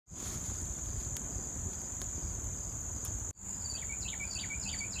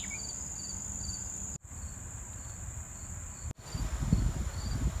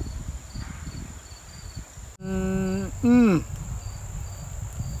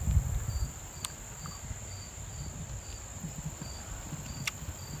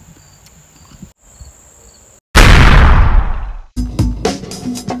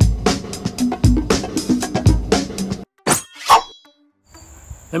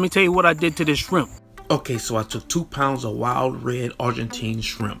let me tell you what I did to this shrimp. Okay, so I took 2 pounds of wild red Argentine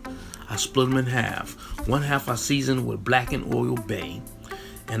shrimp. I split them in half. One half I seasoned with blackened oil bay,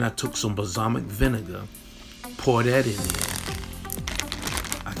 and I took some balsamic vinegar, pour that in there.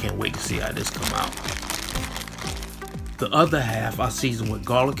 I can't wait to see how this come out. The other half I seasoned with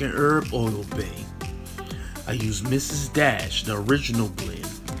garlic and herb oil bay. I used Mrs. Dash, the original blend,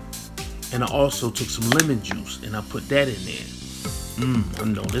 and I also took some lemon juice and I put that in there. I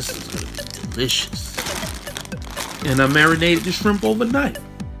know this is gonna be delicious. And I marinated the shrimp overnight.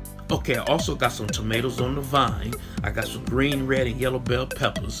 Okay, I also got some tomatoes on the vine. I got some green, red, and yellow bell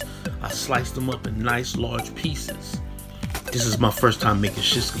peppers. I sliced them up in nice large pieces. This is my first time making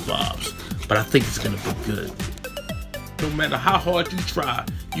shish kebabs, but I think it's gonna be good. No matter how hard you try,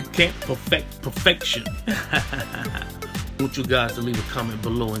 you can't perfect perfection. I want you guys to leave a comment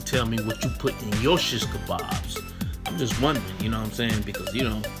below and tell me what you put in your shish kebabs. I'm just wondering, you know what I'm saying? Because, you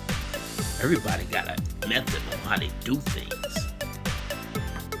know, everybody got a method on how they do things.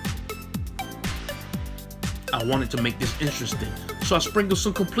 I wanted to make this interesting, so I sprinkled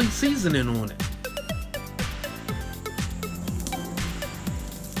some complete seasoning on it.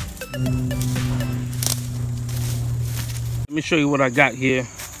 Let me show you what I got here.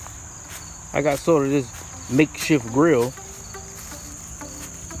 I got sort of this makeshift grill.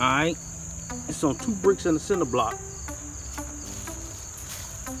 Alright. It's on 2 bricks and a cinder block.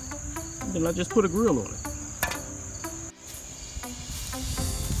 And then I just put a grill on it.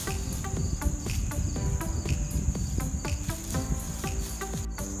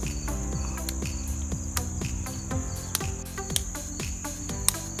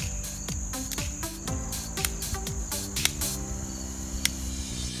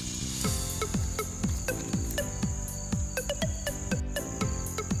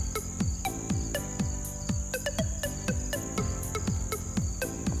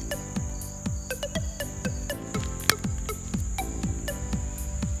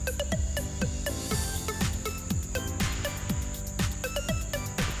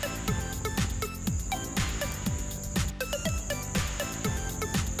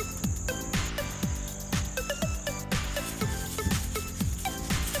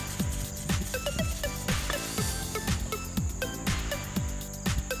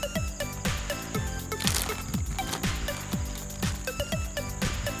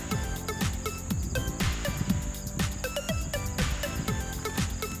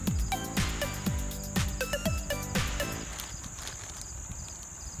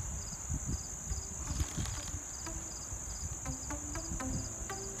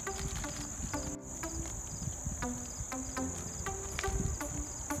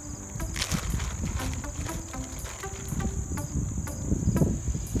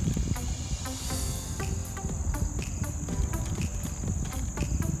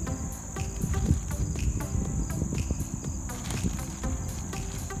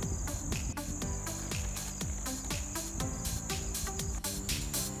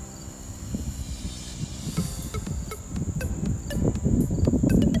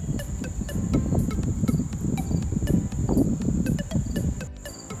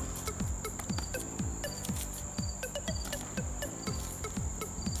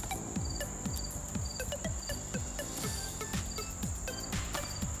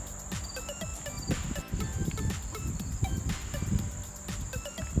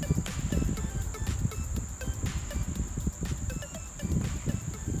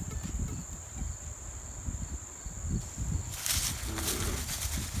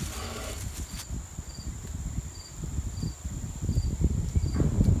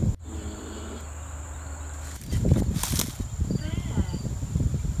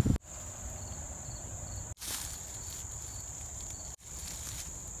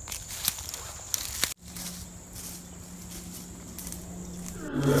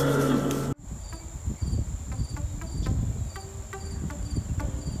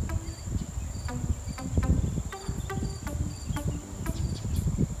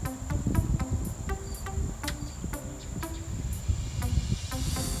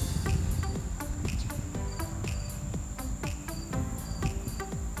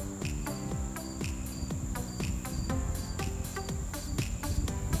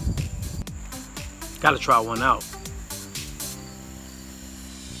 Gotta try one out.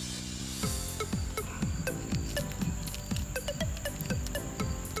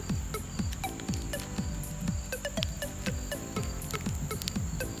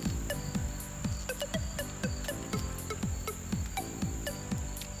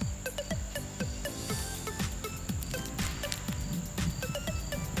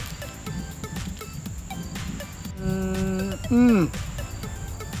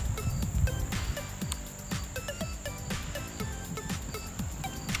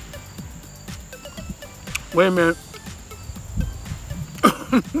 Wait a minute.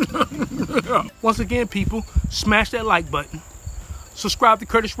 Once again, people, smash that like button. Subscribe to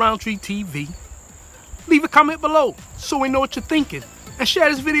Curtis Roundtree TV. Leave a comment below so we know what you're thinking. And share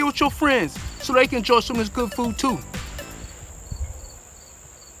this video with your friends so they can enjoy some of this good food too.